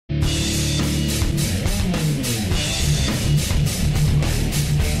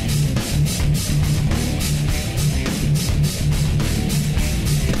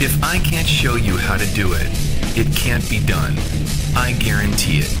If I can't show you how to do it, it can't be done. I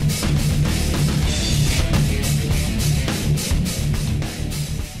guarantee it.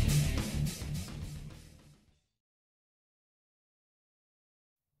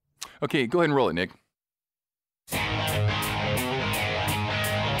 Okay, go ahead and roll it, Nick.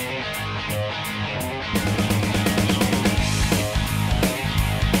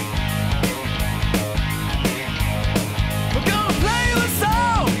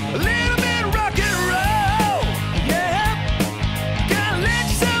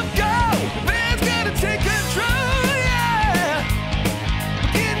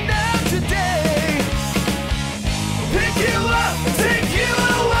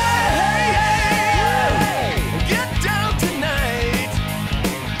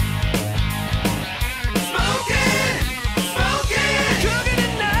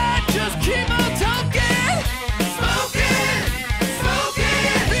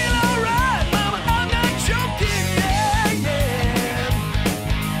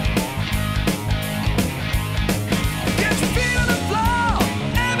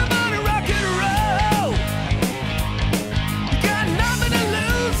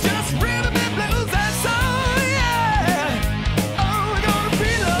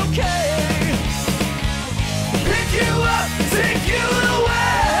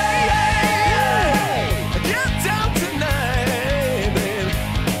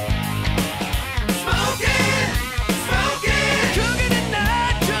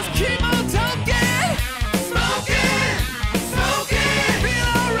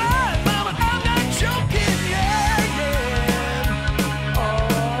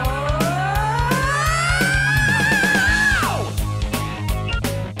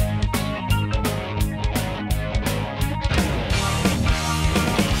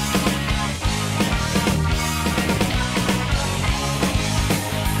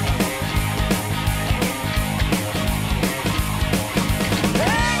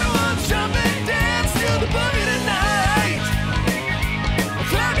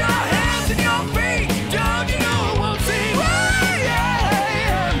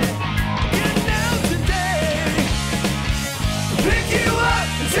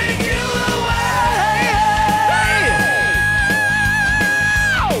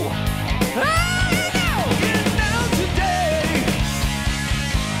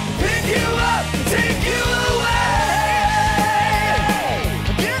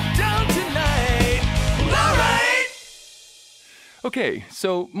 Okay,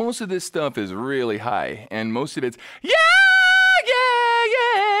 so most of this stuff is really high, and most of it's yeah, yeah,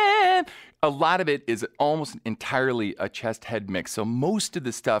 yeah. A lot of it is almost entirely a chest-head mix, so most of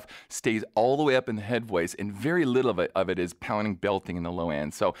the stuff stays all the way up in the head voice, and very little of it is pounding, belting in the low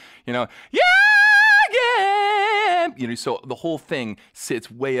end. So, you know, yeah, yeah, you know, so the whole thing sits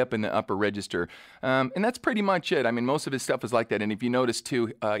way up in the upper register, and that's pretty much it. I mean, most of his stuff is like that, and if you notice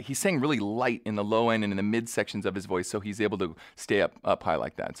too, he sang really light in the low end and in the mid sections of his voice, so he's able to stay up high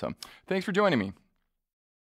like that. So, thanks for joining me.